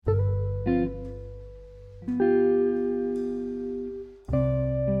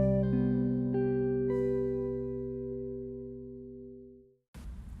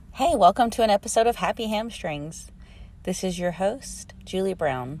Hey, welcome to an episode of Happy Hamstrings. This is your host, Julie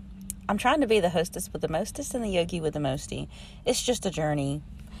Brown. I'm trying to be the hostess with the mostest and the yogi with the mosty. It's just a journey.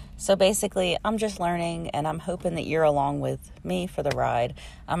 So basically, I'm just learning and I'm hoping that you're along with me for the ride.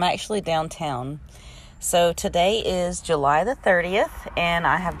 I'm actually downtown. So today is July the 30th and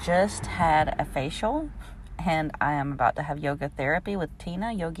I have just had a facial and I am about to have yoga therapy with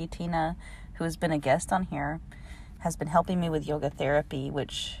Tina. Yogi Tina, who has been a guest on here, has been helping me with yoga therapy,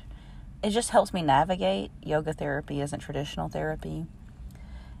 which it just helps me navigate. Yoga therapy isn't traditional therapy,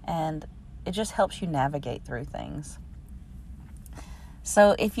 and it just helps you navigate through things.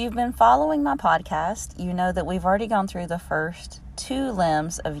 So if you've been following my podcast, you know that we've already gone through the first 2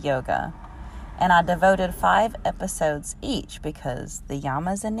 limbs of yoga, and I devoted 5 episodes each because the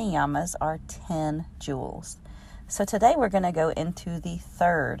yamas and niyamas are 10 jewels. So today we're going to go into the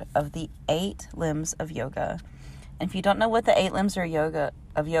 3rd of the 8 limbs of yoga. And if you don't know what the 8 limbs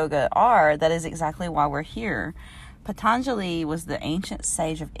of yoga are, that is exactly why we're here. Patanjali was the ancient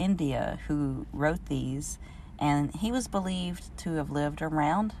sage of India who wrote these, and he was believed to have lived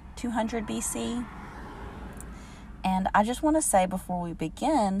around 200 BC. And I just want to say before we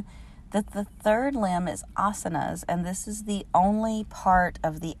begin that the 3rd limb is asanas, and this is the only part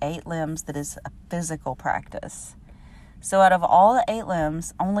of the 8 limbs that is a physical practice. So out of all the 8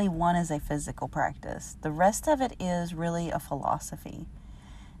 limbs, only 1 is a physical practice. The rest of it is really a philosophy.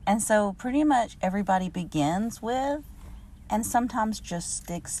 And so pretty much everybody begins with, and sometimes just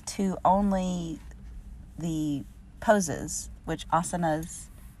sticks to only the poses, which asanas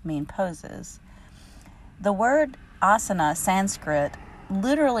mean poses. The word asana, Sanskrit,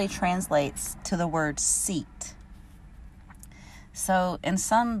 literally translates to the word seat. So in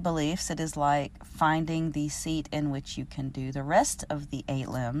some beliefs, it is like finding the seat in which you can do the rest of the 8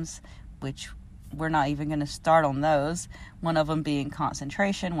 limbs, which we're not even going to start on those, one of them being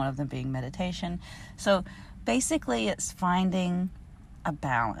concentration, one of them being meditation. So basically it's finding a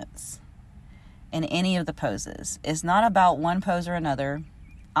balance in any of the poses. It's not about one pose or another.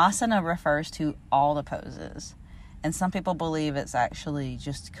 Asana refers to all the poses. And some people believe it's actually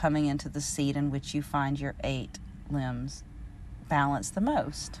just coming into the seat in which you find your 8 limbs balance the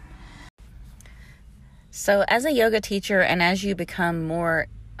most. So as a yoga teacher and as you become more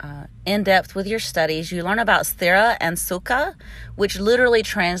in-depth with your studies, you learn about sthira and sukha, which literally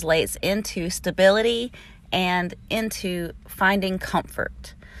translates into stability and into finding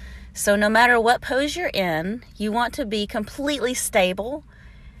comfort. So no matter what pose you're in, you want to be completely stable,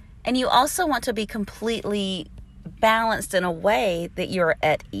 and you also want to be completely balanced in a way that you're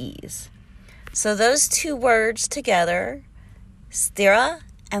at ease. So those 2 words together, sthira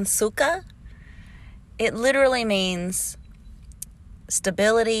and sukha, it literally means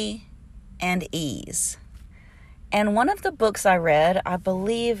stability and ease. And one of the books I read, I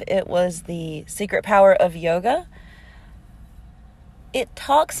believe it was The Secret Power of Yoga, it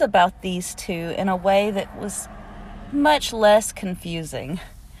talks about these 2 in a way that was much less confusing.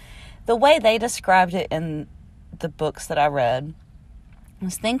 The way they described it in the books that I read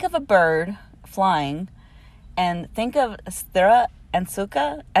was, think of a bird flying and think of sthira and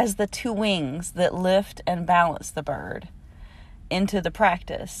sukha as the 2 wings that lift and balance the bird into the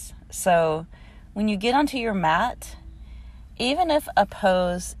practice. So when you get onto your mat, even if a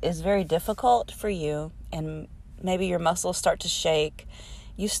pose is very difficult for you and maybe your muscles start to shake,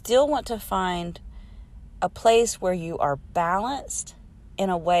 you still want to find a place where you are balanced in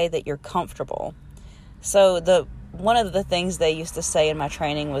a way that you're comfortable. So one of the things they used to say in my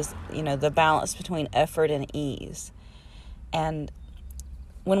training was, the balance between effort and ease. And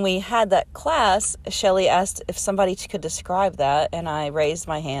when we had that class, Shelley asked if somebody could describe that, and I raised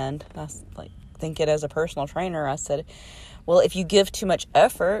my hand. I was thinking as a personal trainer, I said, well, if you give too much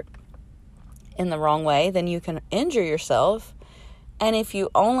effort in the wrong way, then you can injure yourself. And if you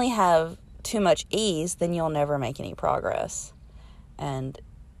only have too much ease, then you'll never make any progress. And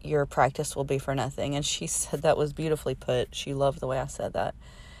your practice will be for nothing. And she said that was beautifully put. She loved the way I said that.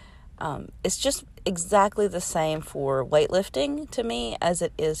 It's just exactly the same for weightlifting to me as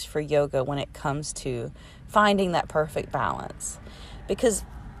it is for yoga when it comes to finding that perfect balance. Because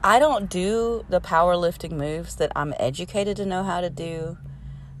I don't do the powerlifting moves that I'm educated to know how to do.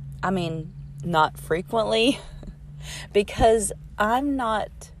 I mean, not frequently, because I'm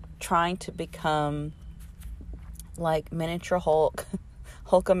not trying to become like miniature Hulk,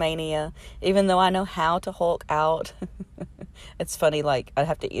 Hulkamania, even though I know how to Hulk out. It's funny, I'd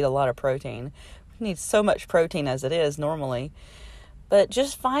have to eat a lot of protein. I need so much protein as it is normally. But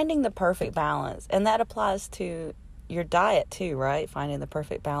just finding the perfect balance, and that applies to your diet too, right? Finding the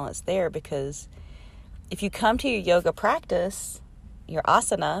perfect balance there, because if you come to your yoga practice, your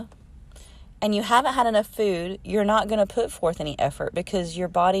asana, and you haven't had enough food, you're not going to put forth any effort because your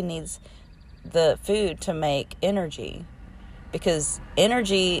body needs the food to make energy, because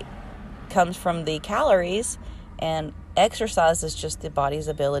energy comes from the calories and exercise is just the body's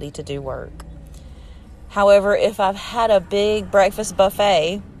ability to do work. However, if I've had a big breakfast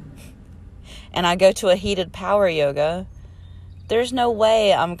buffet and I go to a heated power yoga, there's no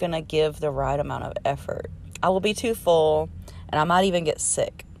way I'm going to give the right amount of effort. I will be too full and I might even get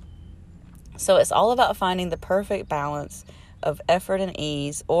sick. So it's all about finding the perfect balance of effort and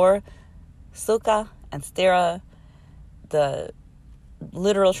ease, or sukha and sthira, the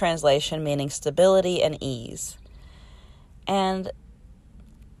literal translation meaning stability and ease. And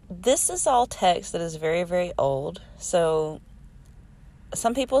this is all text that is very, very old. So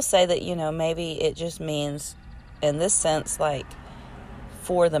some people say that, maybe it just means in this sense, like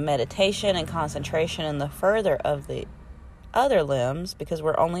for the meditation and concentration and the further of the other limbs, because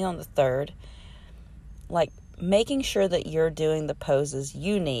we're only on the third, like making sure that you're doing the poses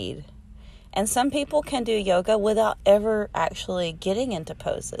you need. And some people can do yoga without ever actually getting into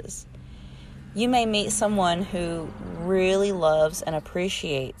poses. You may meet someone who really loves and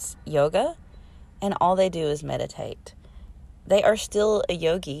appreciates yoga, and all they do is meditate. They are still a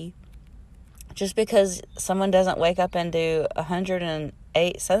yogi. Just because someone doesn't wake up and do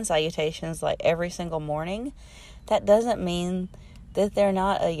 108 sun salutations like every single morning, that doesn't mean that they're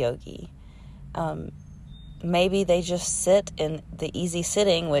not a yogi. Maybe they just sit in the easy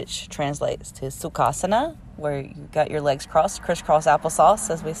sitting, which translates to sukhasana, where you got your legs crossed, crisscross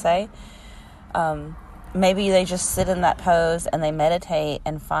applesauce, as we say. Maybe they just sit in that pose and they meditate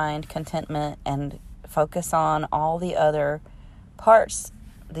and find contentment and focus on all the other parts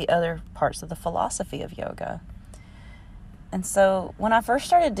of the philosophy of yoga. And so when I first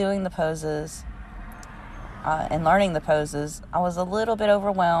started doing the poses and learning the poses, I was a little bit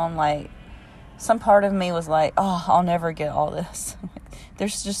overwhelmed. Like, some part of me was like, oh, I'll never get all this.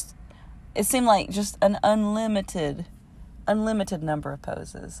 It seemed like just an unlimited number of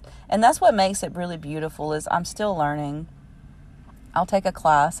poses. And that's what makes it really beautiful, is I'm still learning. I'll take a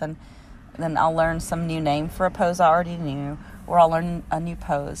class and then I'll learn some new name for a pose I already knew, or I'll learn a new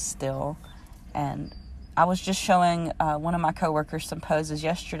pose still. And I was just showing one of my coworkers some poses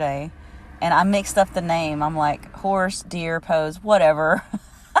yesterday, and I mixed up the name. I'm like, horse, deer pose, whatever.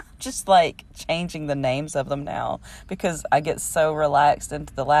 Just like changing the names of them now because I get so relaxed.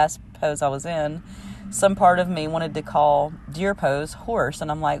 Into the last pose I was in, some part of me wanted to call deer pose horse,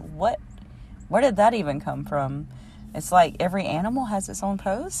 and I'm like, what? Where did that even come from? It's like every animal has its own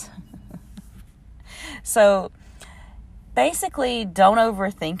pose. So basically, don't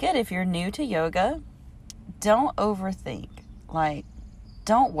overthink it. If you're new to yoga, don't overthink. Like,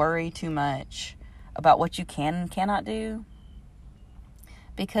 don't worry too much about what you can and cannot do,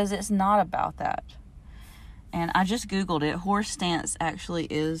 because it's not about that. And I just Googled it. Horse stance actually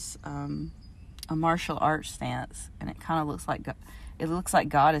is a martial arts stance, and it kind of looks like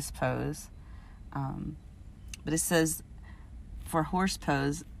goddess pose. But it says for horse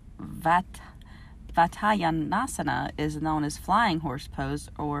pose, Vatayanasana is known as flying horse pose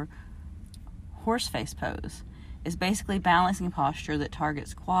or horse face pose. It's basically balancing posture that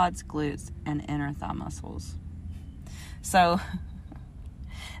targets quads, glutes, and inner thigh muscles. So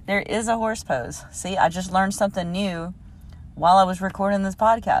there is a horse pose. See, I just learned something new while I was recording this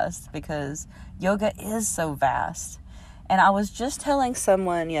podcast, because yoga is so vast. And I was just telling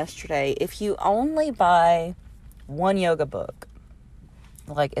someone yesterday, if you only buy one yoga book,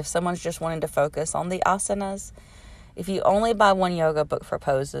 like if someone's just wanting to focus on the asanas, if you only buy one yoga book for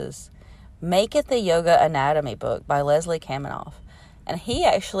poses, make it the Yoga Anatomy book by Leslie Kaminoff. And he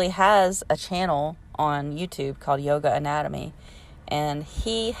actually has a channel on YouTube called Yoga Anatomy. And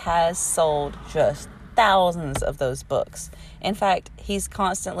he has sold just thousands of those books. In fact, he's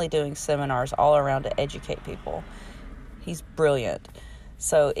constantly doing seminars all around to educate people. He's brilliant.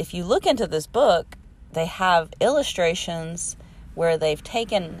 So if you look into this book, they have illustrations where they've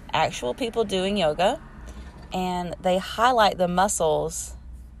taken actual people doing yoga and they highlight the muscles.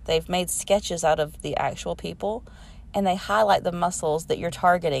 They've made sketches out of the actual people, and they highlight the muscles that you're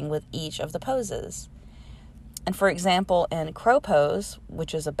targeting with each of the poses. And for example, in crow pose,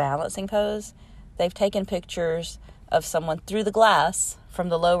 which is a balancing pose, they've taken pictures of someone through the glass from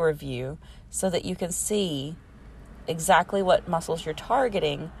the lower view so that you can see exactly what muscles you're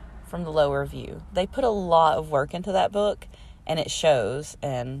targeting from the lower view. They put a lot of work into that book, and it shows.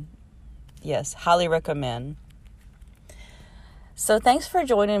 And yes, highly recommend. So thanks for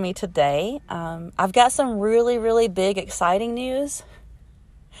joining me today. I've got some really, really big, exciting news.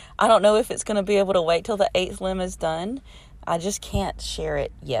 I don't know if it's going to be able to wait till the 8th limb is done. I just can't share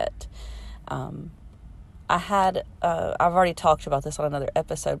it yet. I've already talked about this on another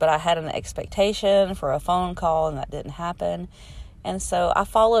episode, but I had an expectation for a phone call and that didn't happen. And so I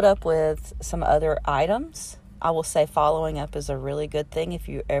followed up with some other items. I will say following up is a really good thing. If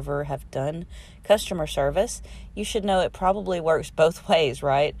you ever have done customer service, you should know it probably works both ways,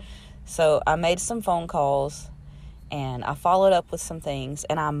 right? So I made some phone calls and I followed up with some things,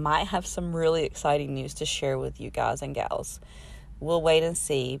 and I might have some really exciting news to share with you guys and gals. We'll wait and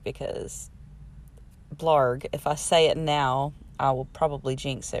see, because blarg, if I say it now, I will probably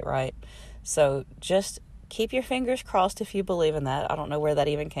jinx it, right? So just keep your fingers crossed if you believe in that. I don't know where that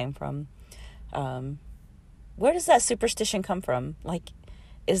even came from. Where does that superstition come from? Like,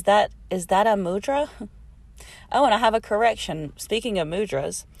 is that a mudra? Oh, and I have a correction. Speaking of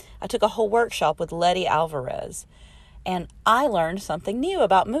mudras, I took a whole workshop with Letty Alvarez, and I learned something new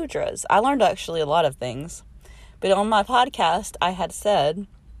about mudras. I learned actually a lot of things, but on my podcast, I had said,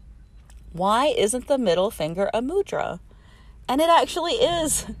 why isn't the middle finger a mudra? And it actually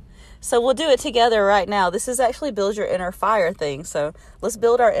is. So we'll do it together right now. This is actually build your inner fire thing. So let's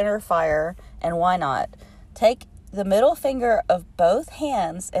build our inner fire. And why not? Take the middle finger of both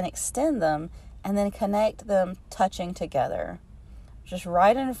hands and extend them, and then connect them touching together. Just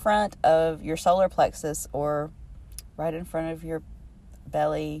right in front of your solar plexus, or right in front of your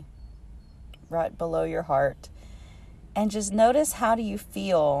belly, right below your heart. And just notice, how do you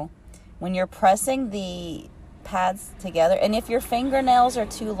feel when you're pressing the pads together? And if your fingernails are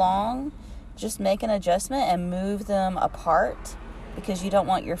too long, just make an adjustment and move them apart, because you don't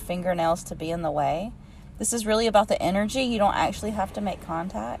want your fingernails to be in the way. This is really about the energy. You don't actually have to make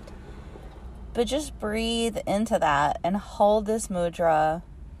contact, but just breathe into that and hold this mudra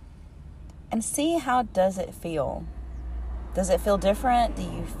and see, how does it feel? Does it feel different? Do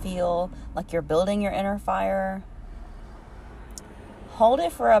you feel like you're building your inner fire? Hold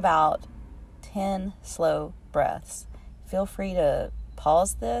it for about 10 slow breaths. Feel free to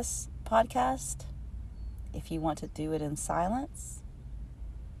pause this podcast if you want to do it in silence.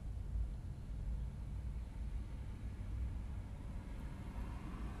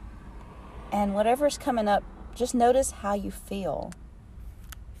 And whatever's coming up, just notice how you feel.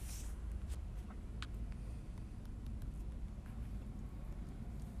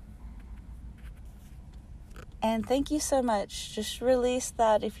 And thank you so much. Just release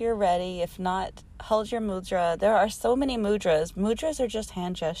that if you're ready. If not, hold your mudra. There are so many mudras. Mudras are just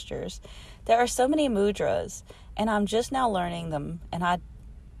hand gestures. There are so many mudras, and I'm just now learning them. And I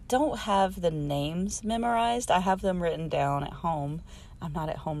don't have the names memorized. I have them written down at home. I'm not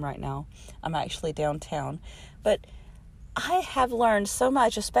at home right now. I'm actually downtown. But I have learned so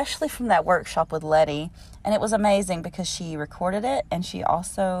much, especially from that workshop with Letty. And it was amazing because she recorded it, and she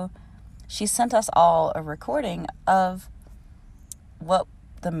sent us all a recording of what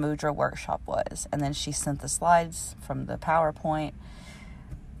the mudra workshop was. And then she sent the slides from the PowerPoint.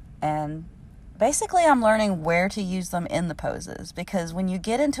 And basically I'm learning where to use them in the poses. Because when you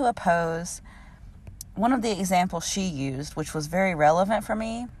get into a pose, one of the examples she used, which was very relevant for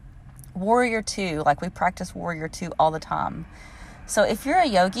me, Warrior 2. Like, we practice Warrior 2 all the time. So if you're a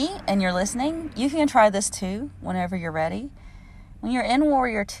yogi and you're listening, you can try this too whenever you're ready. When you're in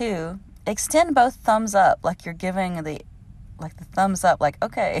Warrior 2, extend both thumbs up, like you're giving the thumbs up, like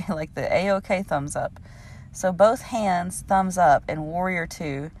okay, like the A-OK thumbs up. So both hands thumbs up in Warrior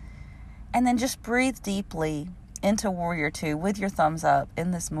 2, and then just breathe deeply into Warrior 2 with your thumbs up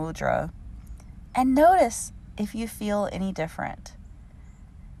in this mudra, and notice if you feel any different.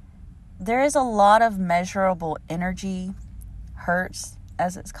 There is a lot of measurable energy, hertz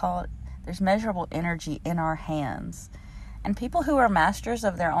as it's called. There's measurable energy in our hands. And people who are masters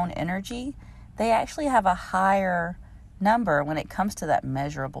of their own energy, they actually have a higher number when it comes to that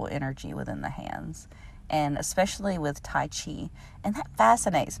measurable energy within the hands, and especially with Tai Chi. And that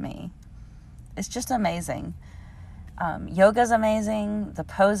fascinates me. It's just amazing. Yoga's amazing. The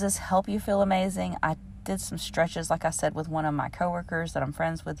poses help you feel amazing. I did some stretches, like I said, with one of my coworkers that I'm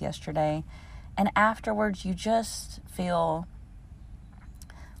friends with yesterday. And afterwards, you just feel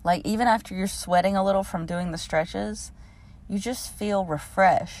like, even after you're sweating a little from doing the stretches, you just feel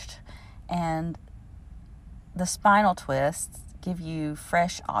refreshed. And the spinal twists give you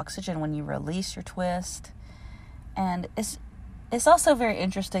fresh oxygen when you release your twist. And it's also very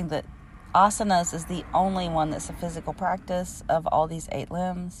interesting that Asanas is the only one that's a physical practice of all these 8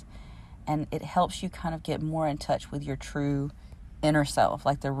 limbs. And it helps you kind of get more in touch with your true inner self,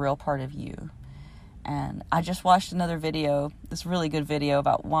 like the real part of you. And I just watched another video, this really good video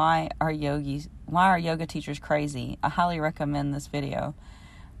about why are yoga teachers crazy. I highly recommend this video.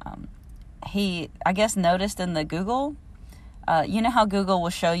 He, I guess, noticed in the Google You know how Google will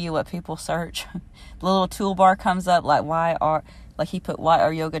show you what people search? The little toolbar comes up like he put why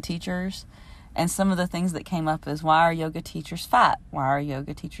are yoga teachers? And some of the things that came up is, why are yoga teachers fat? Why are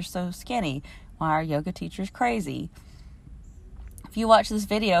yoga teachers so skinny? Why are yoga teachers crazy? If you watch this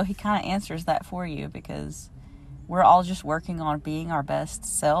video, he kind of answers that for you, because we're all just working on being our best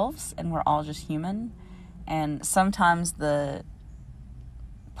selves, and we're all just human. And sometimes the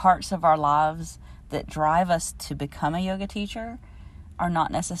parts of our lives that drive us to become a yoga teacher are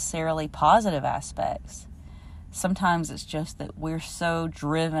not necessarily positive aspects. Sometimes it's just that we're so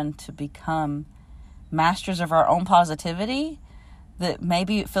driven to become masters of our own positivity that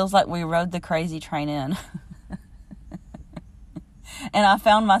maybe it feels like we rode the crazy train in. And I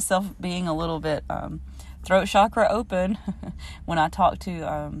found myself being a little bit throat chakra open when I talked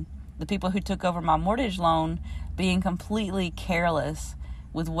to the people who took over my mortgage loan, being completely careless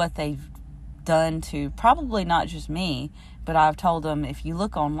with what they've done to probably not just me, but I've told them, if you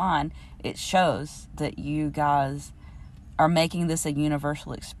look online, it shows that you guys are making this a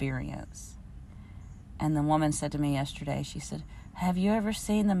universal experience. And the woman said to me yesterday, she said, have you ever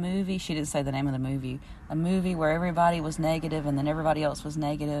seen the movie? She didn't say the name of the movie. A movie where everybody was negative and then everybody else was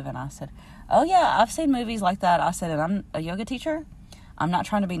negative. And I said, oh yeah, I've seen movies like that. I said, and I'm a yoga teacher. I'm not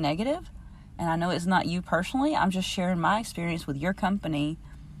trying to be negative. And I know it's not you personally. I'm just sharing my experience with your company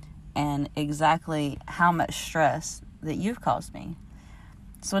and exactly how much stress that you've caused me.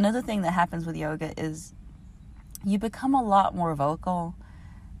 So another thing that happens with yoga is you become a lot more vocal,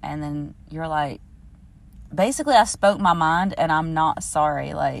 and then you're like, basically I spoke my mind and I'm not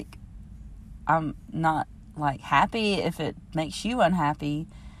sorry. Like, I'm not like happy if it makes you unhappy,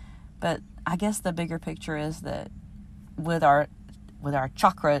 but I guess the bigger picture is that with our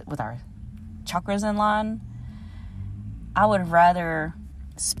chakras in line, I would rather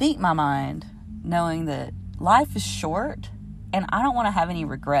speak my mind knowing that life is short and I don't want to have any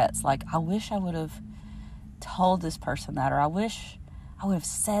regrets. Like, I wish I would have told this person that, or I wish I would have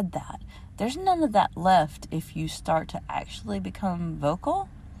said that. There's none of that left if you start to actually become vocal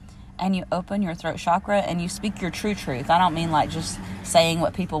and you open your throat chakra and you speak your true truth. I don't mean like just saying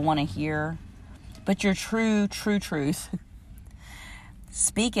what people want to hear, but your true truth.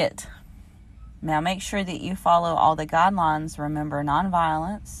 Speak it. Now make sure that you follow all the guidelines. Remember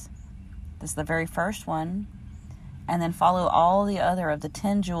nonviolence. This is the very first one. And then follow all the other of the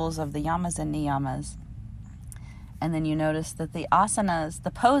 10 jewels of the yamas and niyamas. And then you notice that the asanas,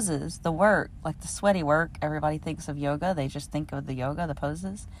 the poses, the work, like the sweaty work, everybody thinks of yoga. They just think of the yoga, the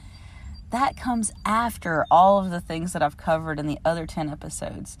poses. That comes after all of the things that I've covered in the other 10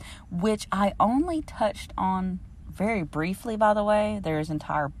 episodes, which I only touched on very briefly, by the way. There's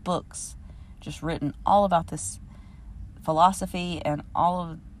entire books just written all about this philosophy, and all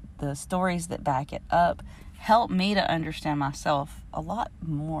of the stories that back it up help me to understand myself a lot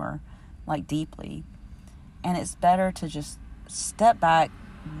more, like deeply. And it's better to just step back,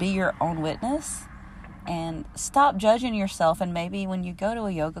 be your own witness, and stop judging yourself. And maybe when you go to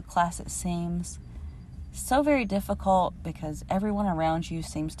a yoga class, it seems so very difficult because everyone around you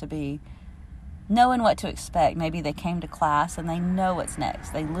seems to be knowing what to expect. Maybe they came to class and they know what's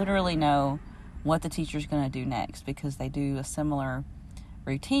next. They literally know what the teacher's going to do next because they do a similar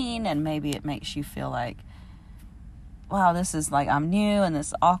routine, and maybe it makes you feel like, wow, this is like, I'm new and this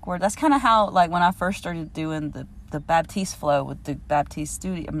is awkward. That's kind of how, like, when I first started doing the Baptiste flow with the Baptiste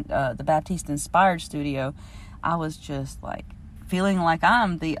studio, the Baptiste inspired studio, I was just like feeling like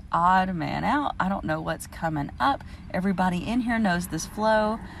I'm the odd man out. I don't know what's coming up. Everybody in here knows this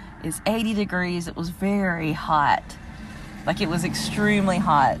flow is 80 degrees. It was very hot. Like, it was extremely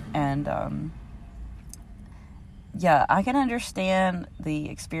hot. And, yeah, I can understand the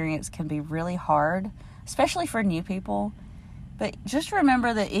experience can be really hard, especially for new people. But just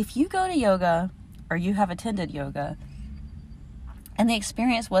remember that if you go to yoga or you have attended yoga and the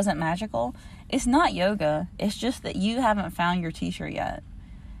experience wasn't magical, it's not yoga. It's just that you haven't found your teacher yet.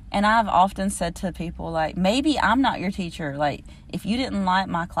 And I've often said to people, like, maybe I'm not your teacher. Like, if you didn't like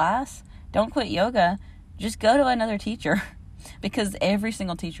my class, don't quit yoga. Just go to another teacher because every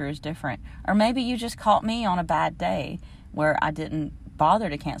single teacher is different. Or maybe you just caught me on a bad day where I didn't bother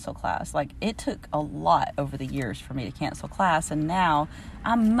to cancel class. Like, it took a lot over the years for me to cancel class, and now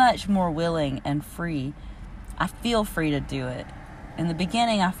I'm much more willing and free. I feel free to do it. In the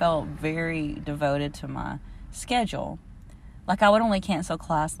beginning, I felt very devoted to my schedule. Like, I would only cancel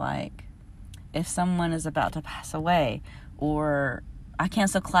class, like, if someone is about to pass away, or I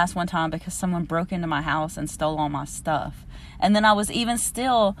canceled class one time because someone broke into my house and stole all my stuff. And then I was even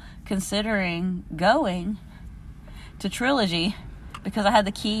still considering going to Trilogy because I had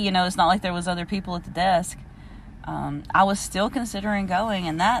the key. You know, it's not like there was other people at the desk. I was still considering going,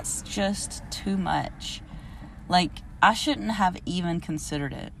 and that's just too much. Like, I shouldn't have even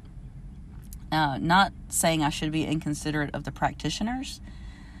considered it. Not saying I should be inconsiderate of the practitioners,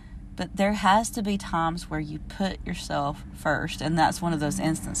 but there has to be times where you put yourself first, and that's one of those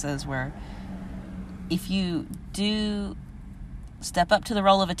instances where if you do step up to the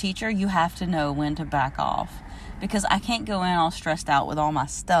role of a teacher, you have to know when to back off, because I can't go in all stressed out with all my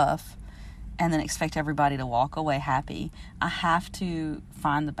stuff and then expect everybody to walk away happy. I have to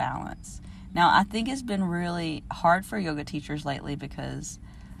find the balance. Now, I think it's been really hard for yoga teachers lately because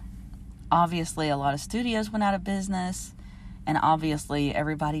obviously a lot of studios went out of business, and obviously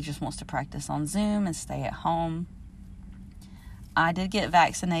everybody just wants to practice on Zoom and stay at home. I did get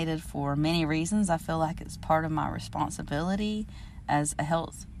vaccinated for many reasons. I feel like it's part of my responsibility as a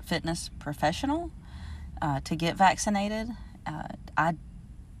health fitness professional to get vaccinated. I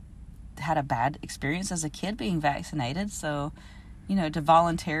had a bad experience as a kid being vaccinated, so to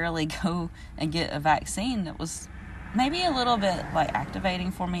voluntarily go and get a vaccine, that was maybe a little bit like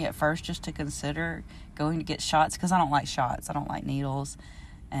activating for me at first, just to consider going to get shots, because I don't like shots. I don't like needles,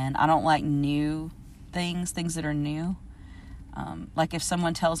 and I don't like new things that are new. Like if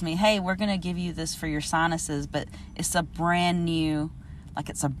someone tells me, hey, we're going to give you this for your sinuses, but it's a brand new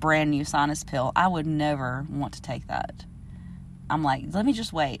sinus pill, I would never want to take that. I'm like, let me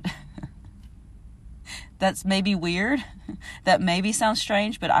just wait. That's maybe weird. That maybe sounds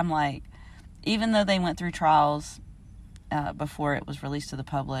strange, but I'm like, even though they went through trials before it was released to the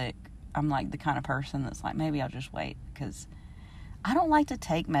public, I'm like the kind of person that's like, maybe I'll just wait, because I don't like to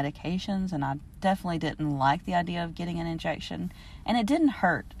take medications, and I definitely didn't like the idea of getting an injection, and it didn't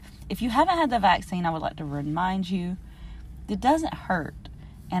hurt. If you haven't had the vaccine, I would like to remind you, it doesn't hurt,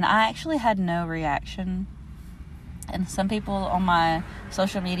 and I actually had no reaction. And some people on my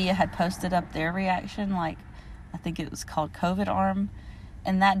social media had posted up their reaction, like, I think it was called COVID arm,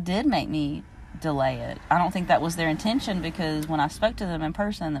 and that did make me delay it. I don't think that was their intention, because when I spoke to them in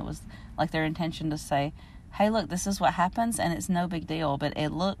person, it was like their intention to say, hey, look, this is what happens, and it's no big deal. But it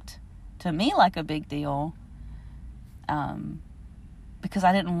looked to me like a big deal, because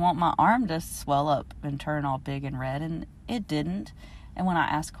I didn't want my arm to swell up and turn all big and red, and it didn't. And when I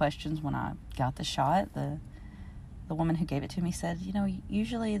asked questions when I got the shot, the woman who gave it to me said,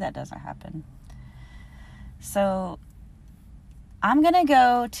 usually that doesn't happen. So I'm going to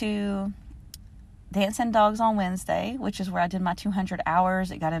go to Dancing Dogs on Wednesday, which is where I did my 200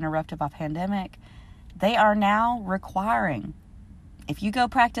 hours. It got interrupted by pandemic. They are now requiring, if you go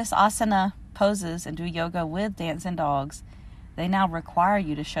practice asana poses and do yoga with Dancing Dogs, they now require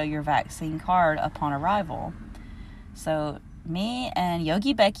you to show your vaccine card upon arrival. So me and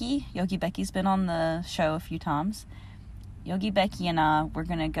Yogi Becky's been on the show a few times. Yogi Becky and I, we're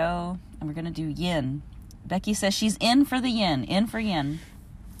going to go and we're going to do yin. Becky says she's in for the yin, in for yin.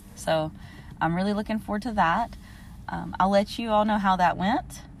 So I'm really looking forward to that. I'll let you all know how that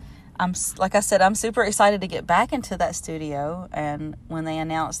went. Like I said, I'm super excited to get back into that studio. And when they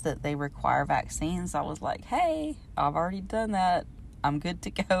announced that they require vaccines, I was like, hey, I've already done that. I'm good to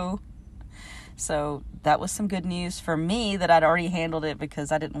go. So that was some good news for me that I'd already handled it,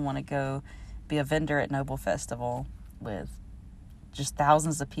 because I didn't want to go be a vendor at Noble Festival with just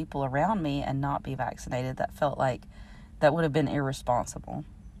thousands of people around me and not be vaccinated. That felt like that would have been irresponsible.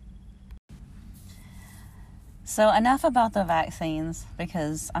 So enough about the vaccines,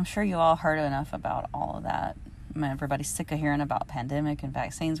 because I'm sure you all heard enough about all of that. Everybody's sick of hearing about pandemic and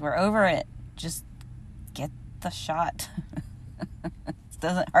vaccines. We're over it. Just get the shot. It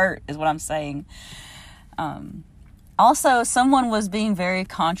doesn't hurt, is what I'm saying. Also, someone was being very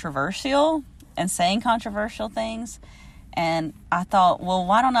controversial and saying controversial things. And I thought, well,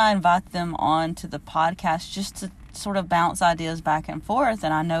 why don't I invite them on to the podcast just to sort of bounce ideas back and forth?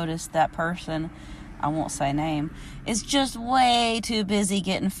 And I noticed that person, I won't say name, is just way too busy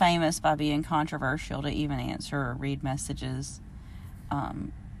getting famous by being controversial to even answer or read messages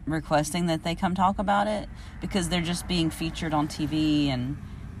requesting that they come talk about it, because they're just being featured on TV, and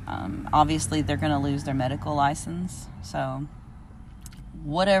obviously they're going to lose their medical license. So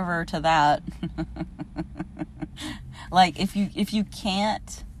whatever to that. Like if you're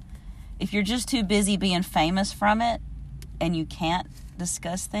just too busy being famous from it and you can't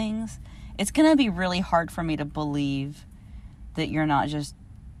discuss things, it's going to be really hard for me to believe that you're not just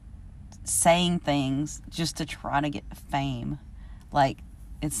saying things just to try to get fame. Like,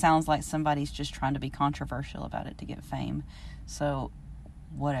 it sounds like somebody's just trying to be controversial about it to get fame. So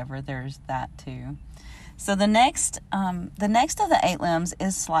whatever, there's that too. So the next of the 8 limbs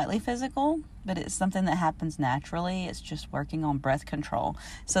is slightly physical, but it's something that happens naturally. It's just working on breath control.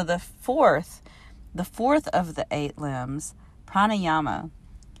 So the 4th The fourth of the 8 limbs, pranayama.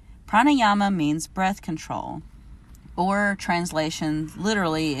 Pranayama means breath control, or translation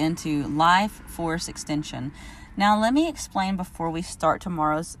literally into life force extension. Now, let me explain before we start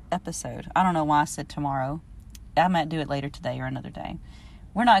tomorrow's episode. I don't know why I said tomorrow. I might do it later today or another day.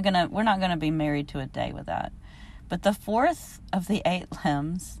 We're not gonna be married to a day with that. But the fourth of the 8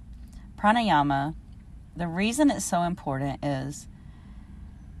 limbs, pranayama, the reason it's so important is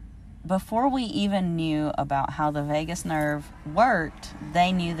before we even knew about how the vagus nerve worked,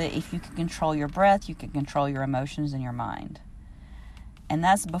 they knew that if you could control your breath, you could control your emotions and your mind. And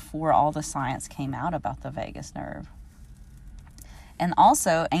that's before all the science came out about the vagus nerve. And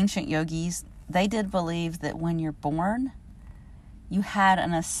also, ancient yogis, they did believe that when you're born, you had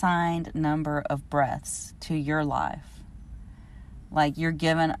an assigned number of breaths to your life. Like, you're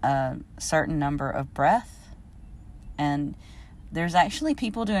given a certain number of breath. And there's actually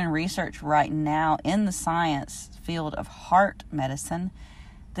people doing research right now in the science field of heart medicine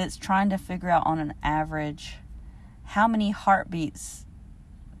that's trying to figure out on an average how many heartbeats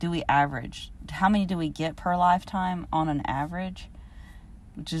do we average? How many do we get per lifetime on an average?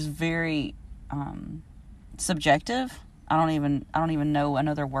 Which is very subjective. I don't even know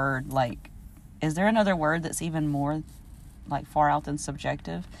another word. Like, is there another word that's even more like far out than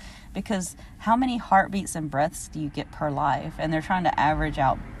subjective? Because how many heartbeats and breaths do you get per life? And they're trying to average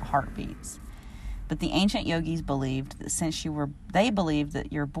out heartbeats. But the ancient yogis believed that they believed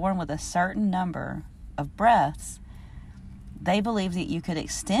that you're born with a certain number of breaths. They believed that you could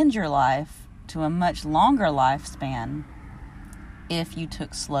extend your life to a much longer lifespan if you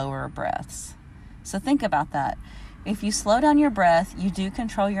took slower breaths. So think about that. If you slow down your breath, you do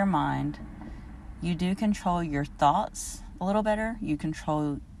control your mind. You do control your thoughts a little better. You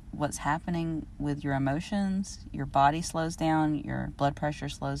control what's happening with your emotions. Your body slows down. Your blood pressure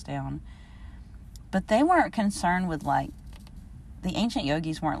slows down. But they weren't concerned with, like, the ancient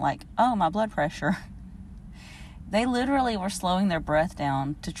yogis weren't like, oh, my blood pressure. They literally were slowing their breath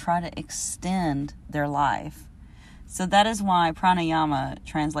down to try to extend their life. So that is why pranayama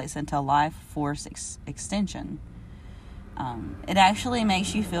translates into life force extension. It actually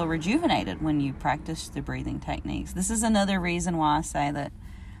makes you feel rejuvenated when you practice the breathing techniques. This is another reason why I say that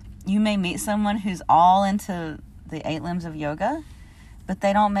you may meet someone who's all into the 8 limbs of yoga, but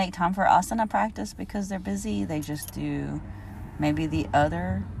they don't make time for asana practice because they're busy. They just do maybe the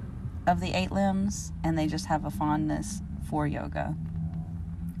other of the 8 limbs, and they just have a fondness for yoga.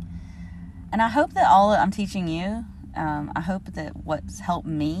 And I hope that all I'm teaching you, I hope that what's helped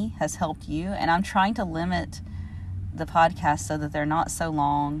me has helped you. And I'm trying to limit the podcast so that they're not so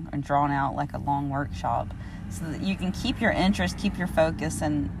long and drawn out like a long workshop, so that you can keep your interest, keep your focus,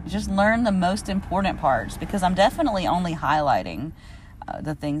 and just learn the most important parts, because I'm definitely only highlighting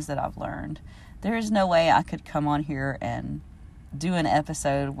the things that I've learned. There is no way I could come on here and do an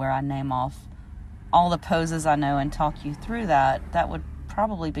episode where I name off all the poses I know and talk you through that. That would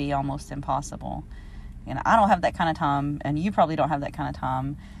probably be almost impossible. And I don't have that kind of time, and you probably don't have that kind of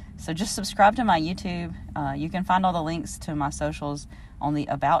time. So just subscribe to my YouTube. You can find all the links to my socials on the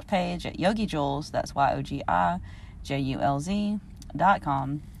About page at Yogi Julz. That's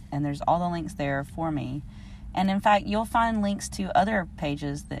YOGIJULZ.com. And there's all the links there for me. And in fact, you'll find links to other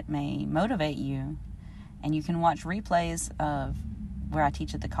pages that may motivate you. And you can watch replays of where I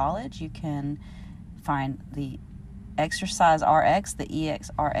teach at the college. You can find the Exercise RX, the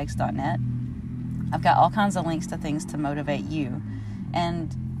exrx.net. I've got all kinds of links to things to motivate you.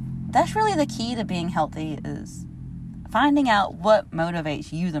 And that's really the key to being healthy, is finding out what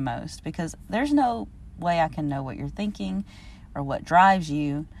motivates you the most, because there's no way I can know what you're thinking or what drives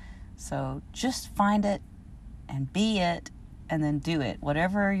you. So just find it and be it, and then do it.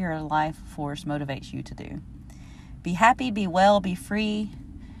 Whatever your life force motivates you to do. Be happy, be well, be free.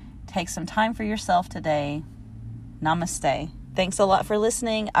 Take some time for yourself today. Namaste. Thanks a lot for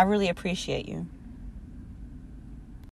listening. I really appreciate you.